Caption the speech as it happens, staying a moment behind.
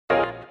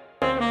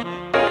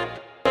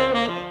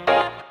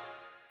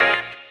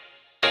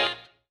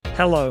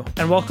Hello,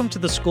 and welcome to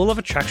the School of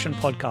Attraction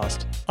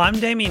podcast. I'm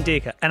Damien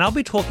Deeker, and I'll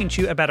be talking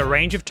to you about a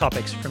range of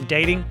topics from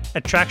dating,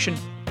 attraction,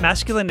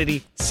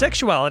 masculinity,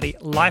 sexuality,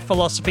 life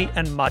philosophy,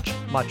 and much,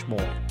 much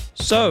more.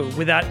 So,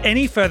 without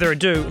any further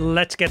ado,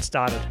 let's get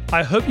started.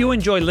 I hope you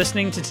enjoy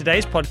listening to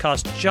today's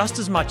podcast just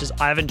as much as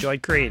I've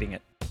enjoyed creating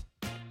it.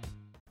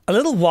 A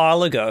little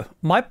while ago,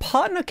 my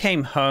partner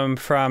came home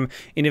from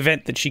an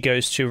event that she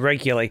goes to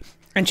regularly,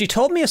 and she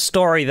told me a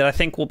story that I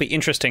think will be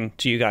interesting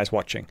to you guys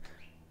watching.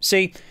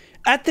 See,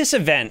 at this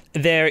event,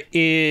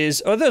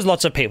 there's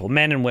lots of people,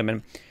 men and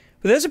women,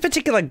 but there's a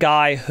particular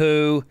guy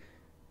who,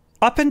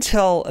 up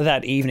until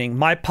that evening,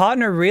 my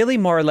partner really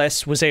more or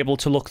less was able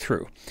to look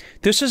through.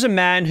 This was a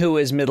man who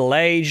was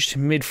middle-aged,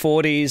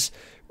 mid-40s,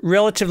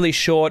 relatively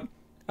short,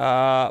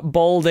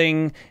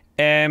 balding,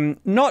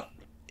 not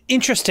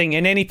interesting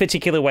in any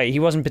particular way. He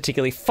wasn't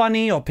particularly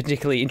funny or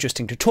particularly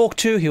interesting to talk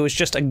to. He was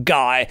just a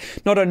guy,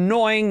 not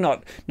annoying,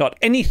 not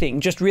anything,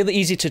 just really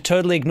easy to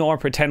totally ignore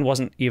and pretend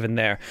wasn't even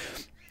there.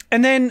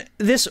 And then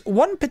this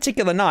one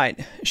particular night,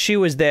 she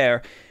was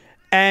there,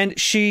 and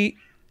she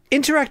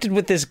interacted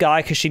with this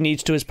guy because she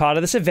needs to as part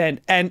of this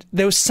event, and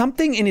there was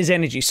something in his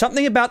energy,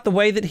 something about the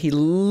way that he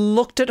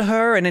looked at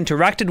her and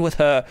interacted with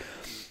her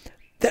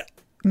that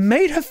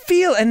made her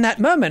feel in that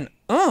moment,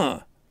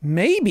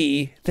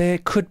 maybe there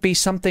could be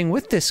something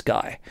with this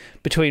guy,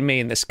 between me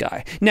and this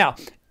guy. Now,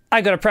 I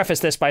got to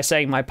preface this by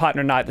saying my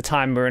partner and I at the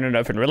time were in an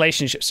open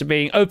relationship, so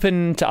being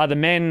open to other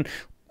men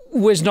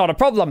was not a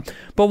problem.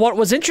 But what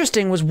was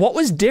interesting was what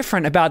was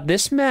different about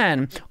this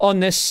man on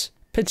this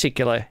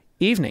particular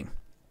evening.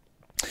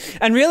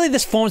 And really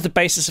this forms the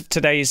basis of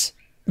today's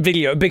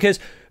video, because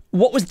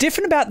what was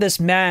different about this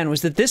man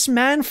was that this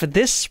man for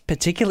this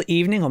particular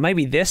evening, or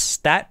maybe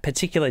that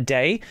particular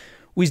day,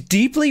 was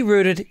deeply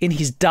rooted in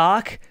his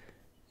dark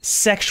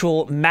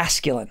sexual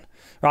masculine,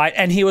 right?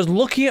 And he was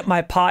looking at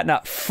my partner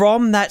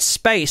from that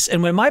space.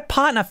 And when my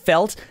partner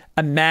felt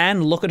a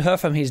man look at her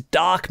from his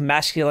dark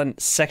masculine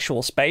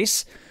sexual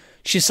space,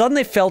 she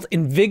suddenly felt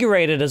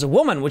invigorated as a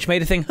woman, which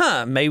made her think,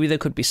 maybe there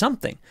could be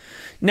something.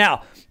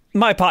 Now,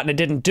 my partner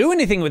didn't do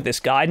anything with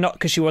this guy, not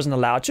because she wasn't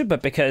allowed to,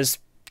 but because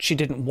she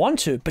didn't want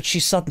to, but she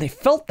suddenly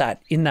felt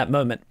that in that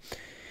moment.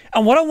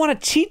 And what I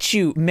want to teach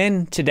you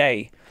men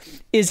today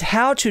is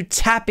how to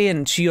tap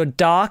into your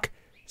dark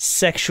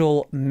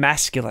sexual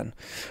masculine,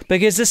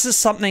 because this is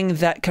something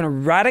that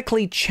can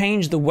radically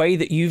change the way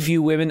that you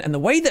view women and the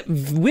way that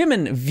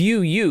women view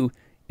you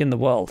in the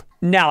world.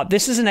 Now,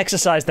 this is an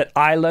exercise that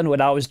I learned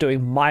when I was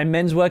doing my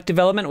men's work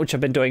development, which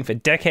I've been doing for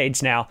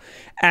decades now,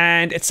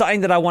 and it's something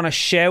that I want to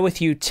share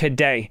with you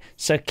today.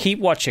 So keep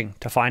watching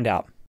to find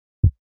out.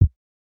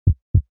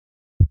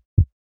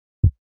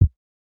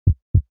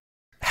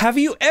 Have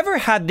you ever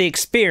had the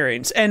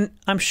experience, and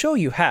I'm sure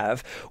you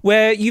have,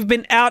 where you've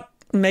been out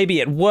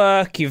maybe at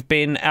work, you've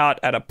been out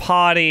at a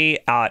party,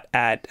 out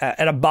at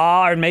a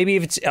bar, and maybe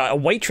if it's a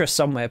waitress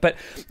somewhere, but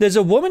there's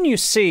a woman you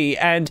see,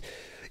 and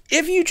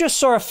if you just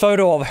saw a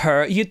photo of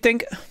her, you'd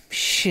think,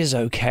 she's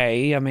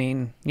okay. I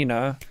mean,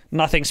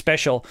 nothing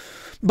special.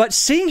 But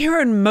seeing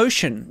her in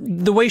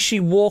motion, the way she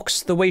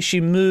walks, the way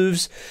she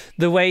moves,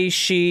 the way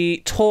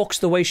she talks,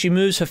 the way she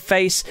moves her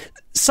face,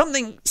 some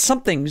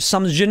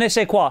je ne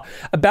sais quoi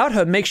about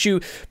her makes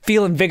you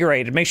feel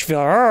invigorated, makes you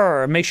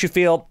feel, makes you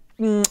feel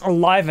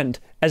enlivened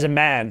as a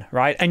man,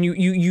 right? And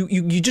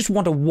you just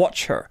want to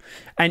watch her,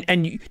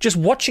 and just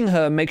watching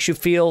her makes you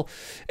feel,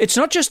 it's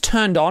not just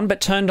turned on, but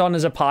turned on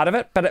as a part of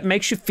it, but it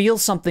makes you feel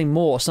something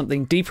more,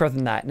 something deeper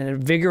than that, and it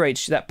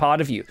invigorates that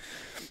part of you.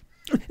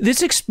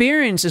 This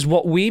experience is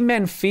what we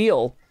men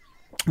feel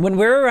when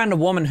we're around a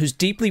woman who's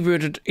deeply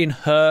rooted in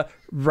her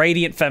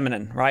radiant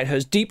feminine, right?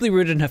 Who's deeply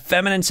rooted in her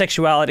feminine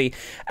sexuality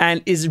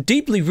and is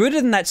deeply rooted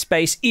in that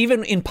space,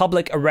 even in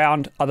public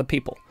around other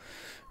people.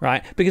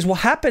 Right? Because what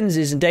happens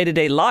is in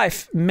day-to-day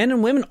life, men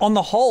and women on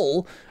the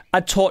whole are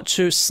taught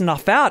to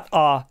snuff out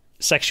our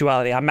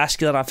sexuality, our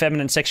masculine, our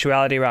feminine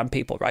sexuality around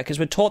people, right? Because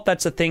we're taught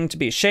that's a thing to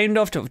be ashamed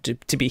of,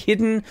 to be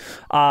hidden.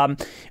 And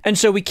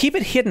so we keep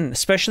it hidden,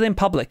 especially in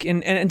public.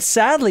 And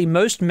sadly,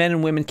 most men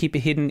and women keep it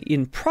hidden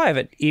in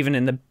private, even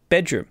in the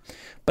bedroom.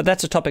 But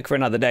that's a topic for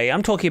another day.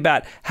 I'm talking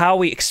about how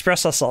we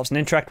express ourselves and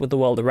interact with the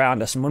world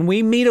around us. And when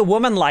we meet a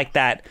woman like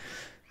that,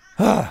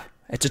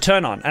 it's a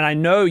turn on, and I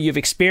know you've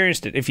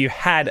experienced it if you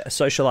had a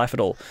social life at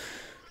all.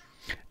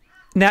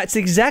 Now, it's the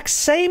exact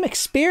same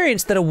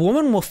experience that a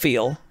woman will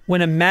feel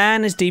when a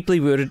man is deeply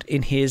rooted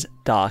in his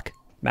dark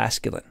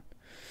masculine.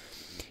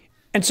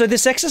 And so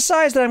this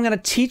exercise that I'm going to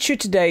teach you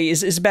today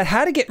is about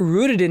how to get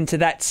rooted into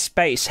that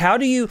space. How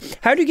do you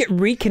get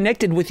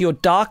reconnected with your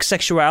dark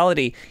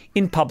sexuality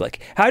in public?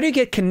 How do you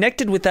get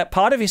connected with that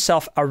part of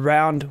yourself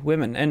around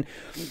women? And,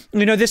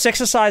 this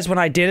exercise, when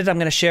I did it, I'm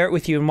going to share it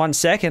with you in 1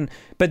 second,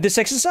 but this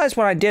exercise,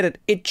 when I did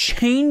it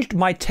changed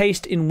my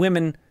taste in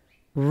women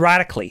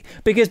radically.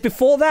 Because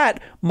before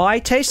that, my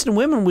taste in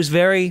women was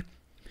very...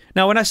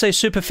 Now, when I say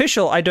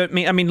superficial, I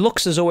mean,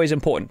 looks is always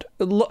important.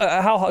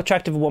 How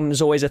attractive a woman is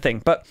always a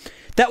thing. But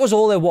that was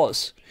all there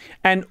was.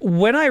 And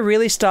when I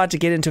really started to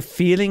get into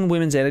feeling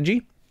women's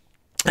energy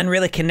and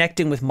really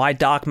connecting with my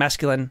dark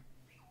masculine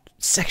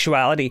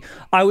sexuality,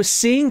 I was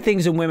seeing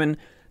things in women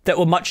that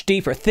were much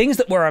deeper, things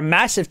that were a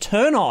massive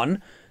turn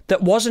on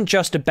that wasn't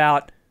just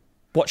about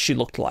what she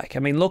looked like. I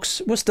mean,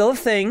 looks was still a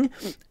thing,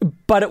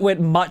 but it went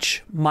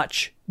much,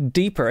 much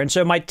deeper. And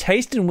so my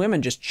taste in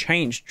women just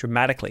changed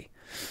dramatically.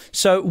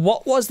 So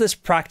what was this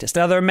practice?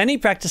 Now, there are many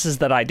practices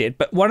that I did,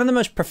 but one of the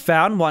most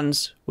profound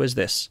ones was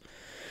this.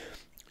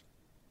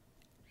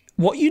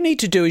 What you need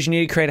to do is you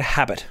need to create a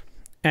habit.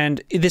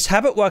 And this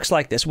habit works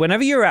like this.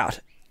 Whenever you're out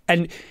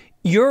and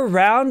you're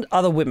around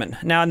other women.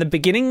 Now, in the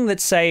beginning,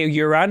 let's say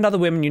you're around other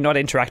women, you're not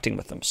interacting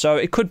with them. So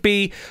it could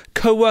be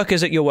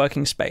co-workers at your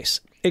working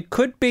space. It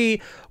could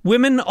be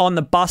women on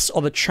the bus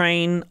or the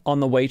train on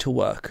the way to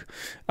work.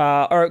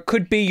 Or it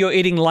could be you're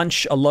eating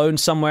lunch alone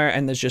somewhere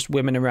and there's just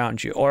women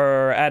around you.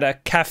 Or at a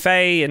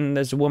cafe and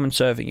there's a woman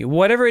serving you.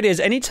 Whatever it is,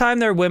 anytime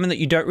there are women that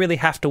you don't really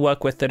have to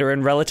work with that are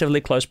in relatively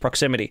close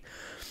proximity,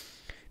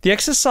 the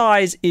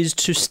exercise is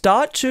to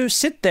start to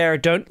sit there,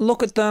 don't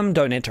look at them,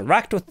 don't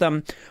interact with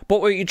them.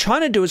 But what you're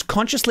trying to do is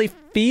consciously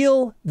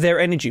feel their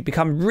energy,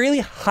 become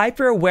really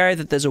hyper aware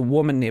that there's a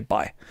woman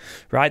nearby,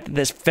 right? That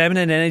there's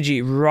feminine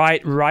energy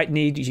right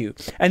near you.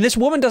 And this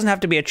woman doesn't have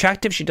to be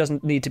attractive. She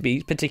doesn't need to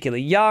be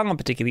particularly young or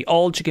particularly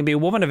old. She can be a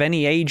woman of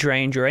any age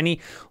range or any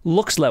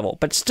looks level.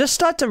 But just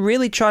start to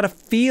really try to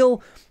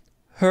feel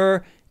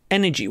her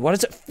energy. What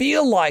does it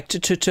feel like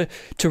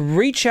to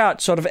reach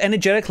out sort of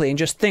energetically and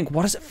just think,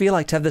 what does it feel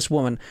like to have this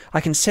woman? I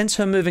can sense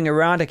her moving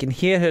around. I can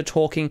hear her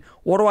talking.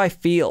 What do I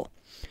feel?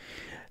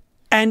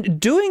 And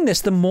doing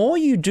this, the more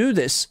you do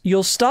this,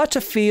 you'll start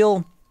to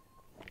feel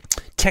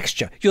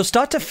texture. You'll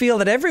start to feel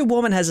that every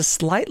woman has a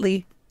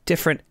slightly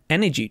different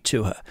energy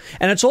to her.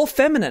 And it's all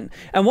feminine.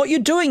 And what you're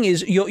doing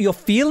is you're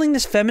feeling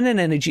this feminine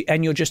energy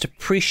and you're just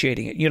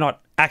appreciating it. You're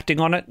not acting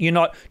on it. You're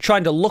not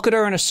trying to look at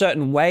her in a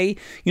certain way.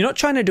 You're not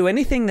trying to do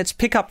anything that's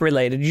pickup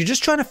related. You're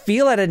just trying to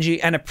feel that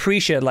energy and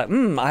appreciate it. Like,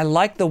 I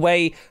like the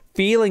way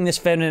feeling this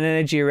feminine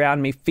energy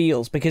around me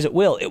feels, because it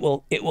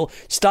will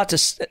start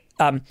to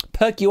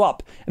perk you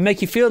up and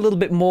make you feel a little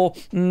bit more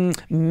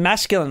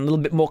masculine, a little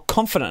bit more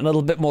confident, a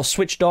little bit more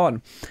switched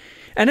on.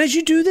 And as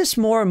you do this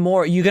more and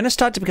more, you're going to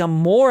start to become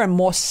more and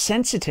more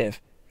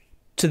sensitive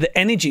to the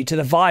energy, to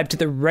the vibe, to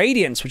the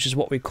radiance, which is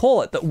what we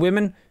call it, that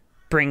women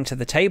bring to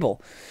the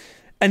table.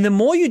 And the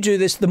more you do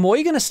this, the more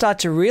you're going to start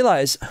to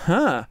realize,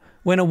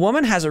 when a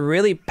woman has a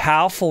really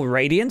powerful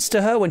radiance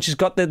to her, when she's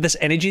got this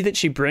energy that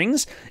she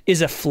brings,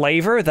 is a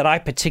flavor that I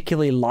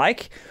particularly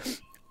like,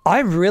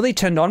 I'm really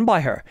turned on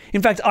by her.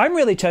 In fact, I'm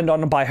really turned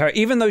on by her,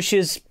 even though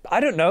she's, I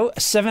don't know,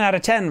 a 7 out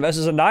of 10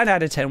 versus a 9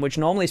 out of 10, which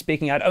normally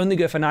speaking, I'd only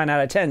go for 9 out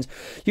of 10s.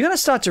 You're going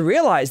to start to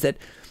realize that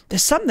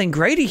there's something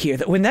greater here,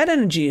 that when that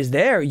energy is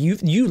there,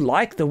 you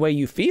like the way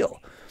you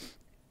feel.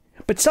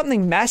 But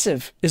something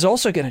massive is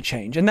also going to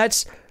change. And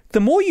that's,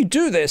 the more you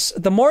do this,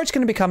 the more it's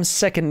going to become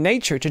second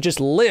nature to just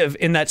live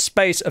in that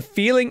space of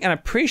feeling and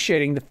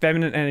appreciating the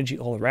feminine energy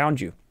all around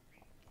you.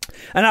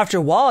 And after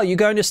a while, you're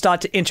going to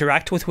start to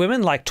interact with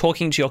women, like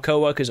talking to your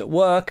coworkers at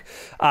work,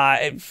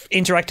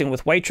 interacting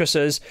with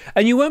waitresses,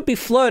 and you won't be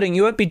flirting.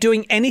 You won't be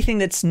doing anything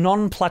that's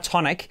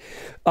non-platonic,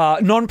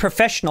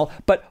 non-professional,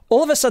 but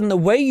all of a sudden the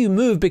way you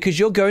move, because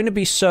you're going to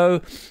be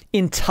so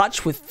in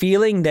touch with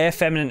feeling their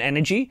feminine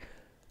energy,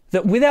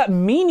 that without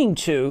meaning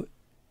to,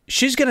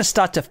 she's going to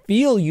start to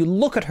feel you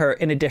look at her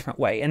in a different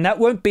way. And that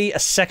won't be a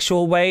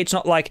sexual way. It's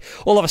not like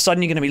all of a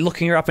sudden you're going to be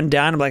looking her up and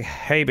down and be like,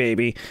 hey,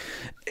 baby.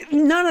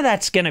 None of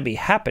that's going to be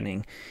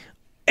happening.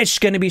 It's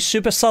going to be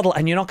super subtle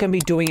and you're not going to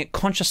be doing it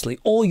consciously.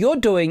 All you're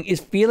doing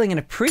is feeling and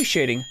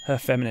appreciating her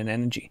feminine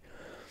energy.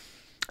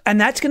 And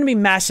that's going to be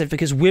massive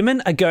because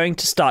women are going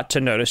to start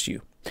to notice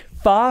you.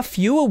 Far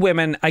fewer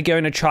women are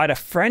going to try to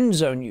friend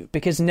zone you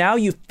because now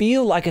you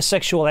feel like a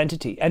sexual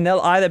entity and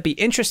they'll either be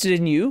interested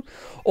in you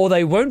or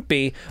they won't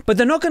be, but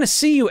they're not going to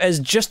see you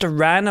as just a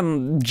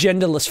random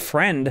genderless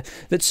friend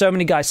that so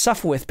many guys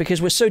suffer with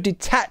because we're so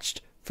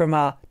detached from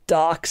our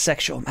dark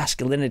sexual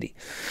masculinity.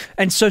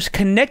 And so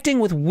connecting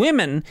with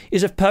women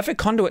is a perfect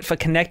conduit for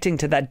connecting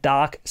to that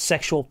dark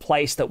sexual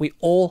place that we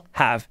all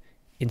have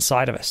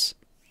inside of us.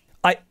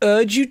 I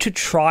urge you to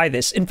try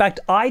this. In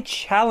fact, I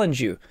challenge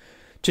you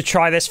to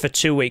try this for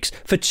 2 weeks.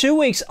 For 2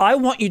 weeks, I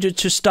want you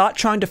to start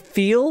trying to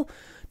feel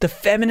the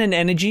feminine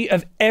energy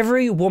of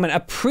every woman.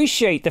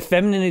 Appreciate the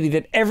femininity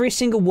that every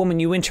single woman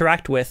you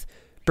interact with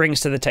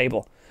brings to the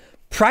table.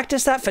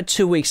 Practice that for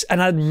 2 weeks,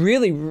 and I'd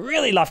really,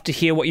 really love to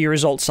hear what your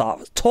results are.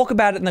 Talk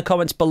about it in the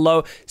comments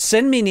below.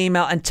 Send me an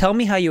email and tell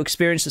me how you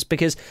experience this,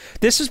 because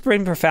this has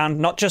been profound,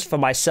 not just for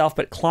myself,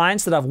 but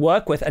clients that I've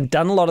worked with and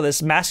done a lot of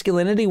this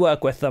masculinity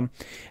work with them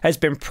has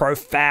been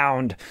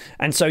profound.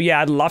 And so,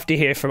 yeah, I'd love to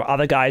hear from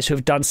other guys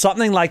who've done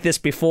something like this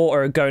before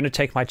or are going to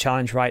take my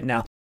challenge right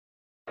now.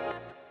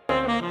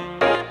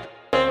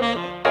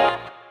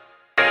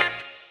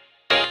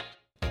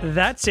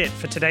 That's it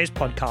for today's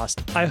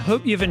podcast. I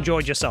hope you've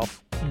enjoyed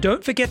yourself.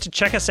 Don't forget to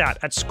check us out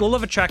at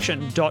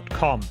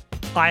schoolofattraction.com.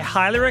 I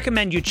highly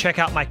recommend you check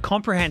out my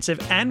comprehensive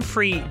and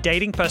free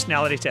dating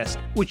personality test,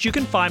 which you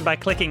can find by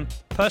clicking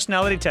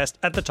personality test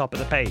at the top of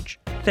the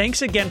page.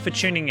 Thanks again for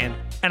tuning in.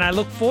 and I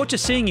look forward to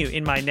seeing you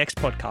in my next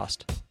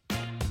podcast.